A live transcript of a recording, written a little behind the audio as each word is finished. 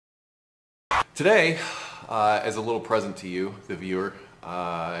Today, as a little present to you, the viewer,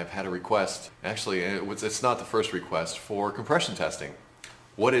 I've had a request. Actually, it's not the first request for compression testing.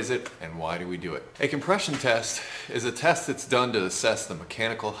 What is it and why do we do it? A compression test is a test that's done to assess the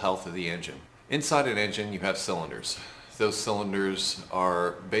mechanical health of the engine. Inside an engine you have cylinders. Those cylinders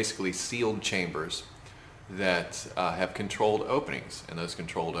are basically sealed chambers that have controlled openings, and those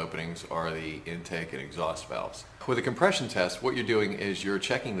controlled openings are the intake and exhaust valves. With a compression test, what you're doing is you're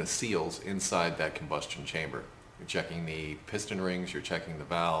checking the seals inside that combustion chamber. You're checking the piston rings, you're checking the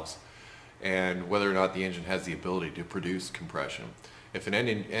valves, and whether or not the engine has the ability to produce compression. If an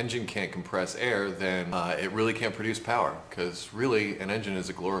engine can't compress air, then it really can't produce power, because really an engine is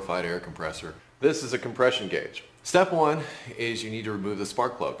a glorified air compressor. This is a compression gauge. Step one is you need to remove the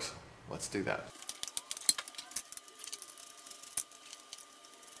spark plugs. Let's do that.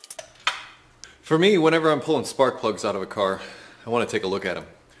 For me, whenever I'm pulling spark plugs out of a car, I want to take a look at them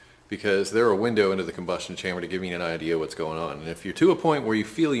because they're a window into the combustion chamber to give me an idea what's going on. And if you're to a point where you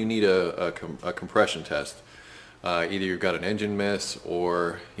feel you need a compression test, either you've got an engine miss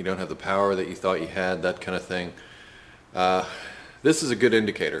or you don't have the power that you thought you had, that kind of thing, this is a good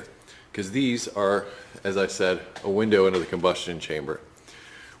indicator because these are, as I said, a window into the combustion chamber.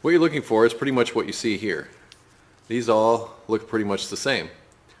 What you're looking for is pretty much what you see here. These all look pretty much the same.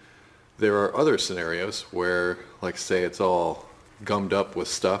 There are other scenarios where, like say, it's all gummed up with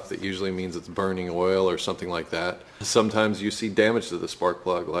stuff. That usually means it's burning oil or something like that. Sometimes you see damage to the spark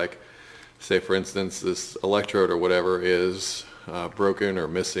plug, like say for instance this electrode or whatever is broken or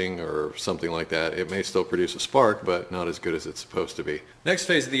missing or something like that. It may still produce a spark, but not as good as it's supposed to be. Next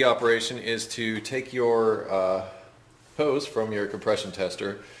phase of the operation is to take your hose from your compression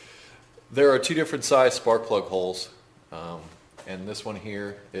tester. There are two different size spark plug holes. And this one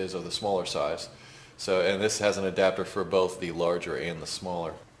here is of the smaller size. And this has an adapter for both the larger and the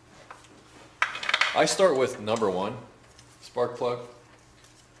smaller. I start with number one spark plug,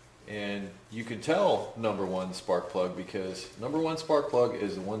 and you can tell number one spark plug because number one spark plug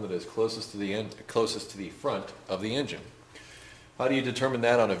is the one that is closest to the front of the engine. How do you determine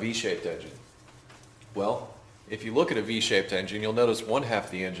that on a V-shaped engine? Well, if you look at a V-shaped engine, you'll notice one half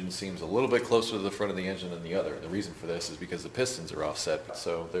of the engine seems a little bit closer to the front of the engine than the other. The reason for this is because the pistons are offset.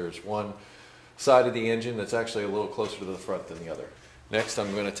 So there's one side of the engine that's actually a little closer to the front than the other. Next,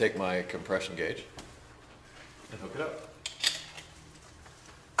 I'm going to take my compression gauge and hook it up.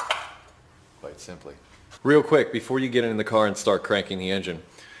 Quite simply. Real quick, before you get in the car and start cranking the engine,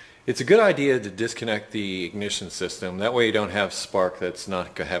 it's a good idea to disconnect the ignition system. That way you don't have spark that's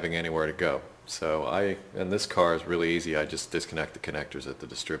not having anywhere to go. And this car is really easy. I just disconnect the connectors at the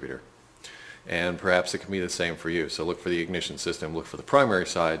distributor. And perhaps it can be the same for you. So look for the ignition system, look for the primary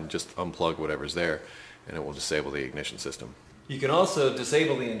side, and just unplug whatever's there, and it will disable the ignition system. You can also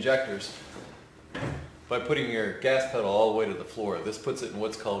disable the injectors by putting your gas pedal all the way to the floor. This puts it in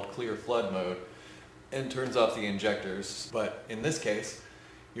what's called clear flood mode and turns off the injectors. But in this case,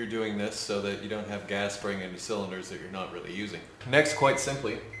 you're doing this so that you don't have gas spraying into cylinders that you're not really using. Next, quite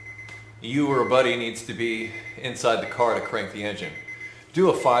simply, you or a buddy needs to be inside the car to crank the engine. Do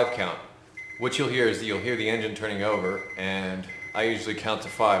a 5 count. What you'll hear is you'll hear the engine turning over, and I usually count to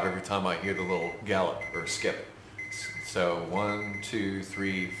 5 every time I hear the little gallop or skip. So 1, 2,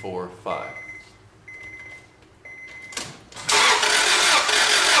 3, 4, 5.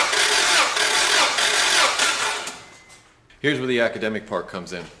 Here's where the academic part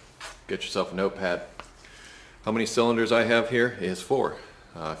comes in. Get yourself a notepad. How many cylinders I have here is 4.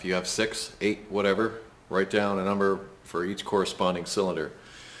 If you have 6, 8, whatever, write down a number for each corresponding cylinder.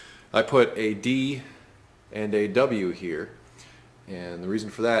 I put a D and a W here, and the reason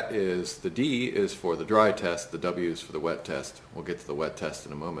for that is the D is for the dry test, the W is for the wet test. We'll get to the wet test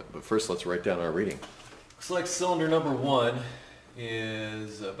in a moment, but first let's write down our reading. Looks like cylinder number 1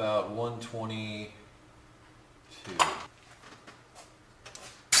 is about 122.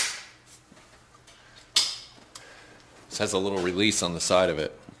 This has a little release on the side of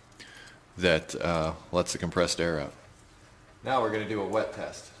it that lets the compressed air out. Now we're going to do a wet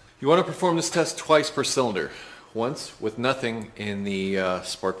test. You want to perform this test twice per cylinder. Once with nothing in the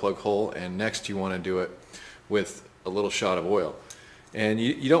spark plug hole, and next you want to do it with a little shot of oil. And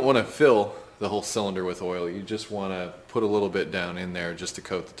you don't want to fill the whole cylinder with oil. You just want to put a little bit down in there just to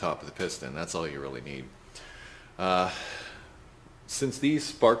coat the top of the piston. That's all you really need. Since these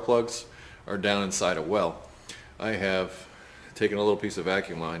spark plugs are down inside a well, I have taken a little piece of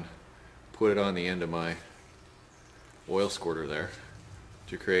vacuum line, put it on the end of my oil squirter there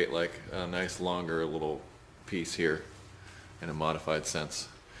to create like a nice longer little piece here in a modified sense.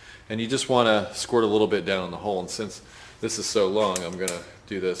 And you just want to squirt a little bit down in the hole, and since This is so long, I'm going to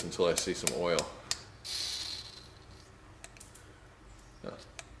do this until I see some oil. Oh,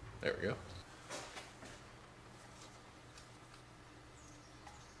 there we go.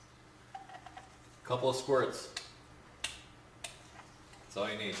 Couple of squirts. That's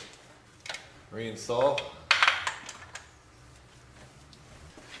all you need. Reinstall.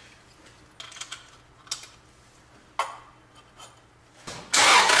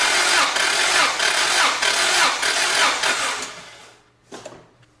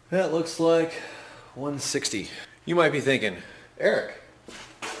 That looks like 160. You might be thinking, Eric,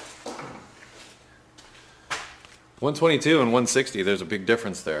 122 and 160, there's a big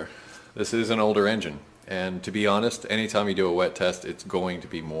difference there. This is an older engine, and to be honest, anytime you do a wet test, it's going to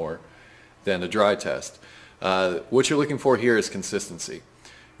be more than a dry test. What you're looking for here is consistency.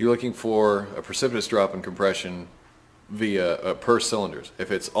 You're looking for a precipitous drop in compression via per cylinders.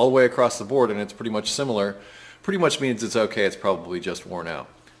 If it's all the way across the board and it's pretty much similar, pretty much means it's okay, it's probably just worn out.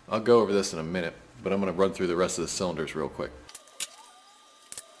 I'll go over this in a minute, but I'm going to run through the rest of the cylinders real quick.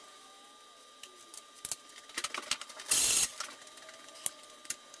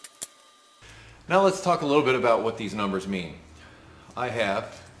 Now let's talk a little bit about what these numbers mean. I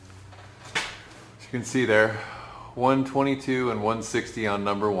have, as you can see there, 122 and 160 on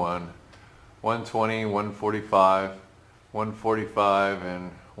number 1, 120, 145, 145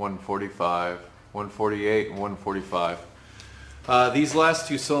 and 145, 148 and 145. These last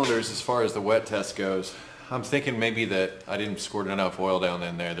two cylinders, as far as the wet test goes, I'm thinking maybe that I didn't squirt enough oil down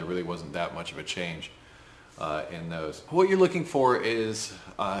in there. There really wasn't that much of a change in those. What you're looking for is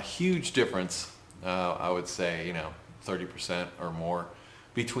a huge difference, I would say, 30% or more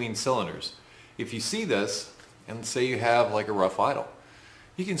between cylinders. If you see this, and say you have like a rough idle,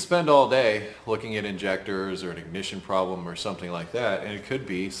 you can spend all day looking at injectors or an ignition problem or something like that, and it could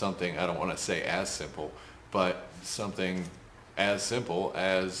be something, I don't want to say as simple, but something as simple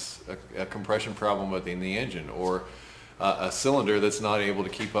as a compression problem within the engine, or a cylinder that's not able to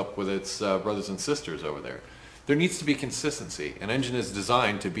keep up with its brothers and sisters over there. There needs to be consistency. An engine is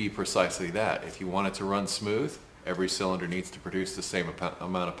designed to be precisely that. If you want it to run smooth, every cylinder needs to produce the same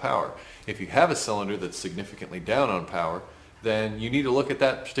amount of power. If you have a cylinder that's significantly down on power, then you need to look at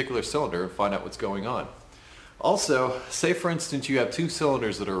that particular cylinder and find out what's going on. Also, say for instance you have two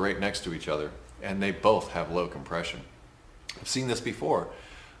cylinders that are right next to each other and they both have low compression. I've seen this before,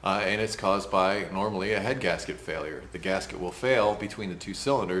 and it's caused by normally a head gasket failure. The gasket will fail between the two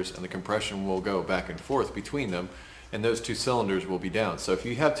cylinders and the compression will go back and forth between them, and those two cylinders will be down. So if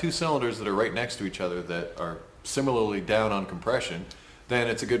you have two cylinders that are right next to each other that are similarly down on compression, then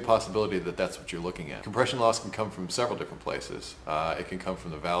it's a good possibility that that's what you're looking at. Compression loss can come from several different places. It can come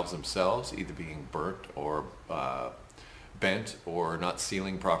from the valves themselves, either being burnt or bent or not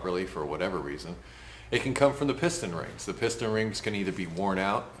sealing properly for whatever reason. It can come from the piston rings. The piston rings can either be worn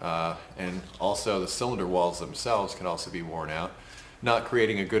out, and also the cylinder walls themselves can also be worn out, not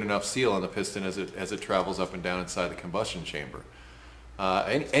creating a good enough seal on the piston as it travels up and down inside the combustion chamber.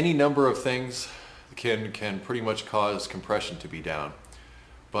 Any number of things can pretty much cause compression to be down,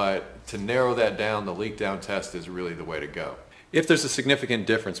 but to narrow that down, the leak down test is really the way to go. If there's a significant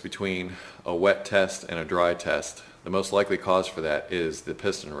difference between a wet test and a dry test, the most likely cause for that is the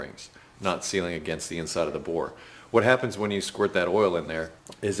piston rings not sealing against the inside of the bore. What happens when you squirt that oil in there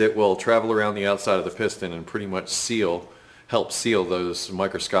is it will travel around the outside of the piston and pretty much help seal those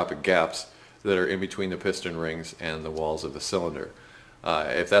microscopic gaps that are in between the piston rings and the walls of the cylinder.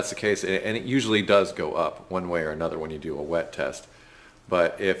 If that's the case, and it usually does go up one way or another when you do a wet test,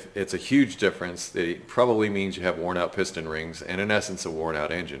 but if it's a huge difference, it probably means you have worn out piston rings and in essence a worn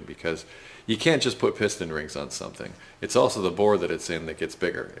out engine, because you can't just put piston rings on something. It's also the bore that it's in that gets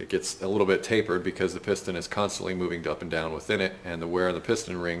bigger. It gets a little bit tapered because the piston is constantly moving up and down within it, and the wear on the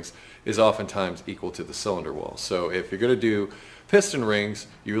piston rings is oftentimes equal to the cylinder wall. So if you're going to do piston rings,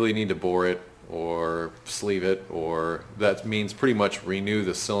 you really need to bore it or sleeve it, or that means pretty much renew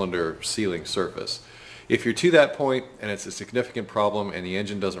the cylinder sealing surface. If you're to that point and it's a significant problem and the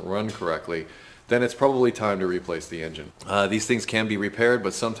engine doesn't run correctly, then it's probably time to replace the engine. These things can be repaired,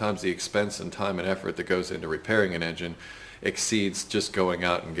 but sometimes the expense and time and effort that goes into repairing an engine exceeds just going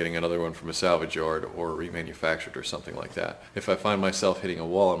out and getting another one from a salvage yard or remanufactured or something like that. If I find myself hitting a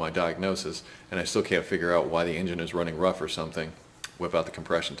wall in my diagnosis and I still can't figure out why the engine is running rough or something, whip out the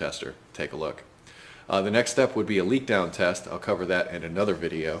compression tester, take a look. The next step would be a leak down test. I'll cover that in another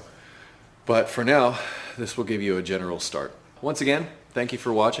video. But for now, this will give you a general start. Once again, thank you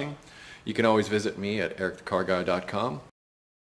for watching. You can always visit me at ericthecarguy.com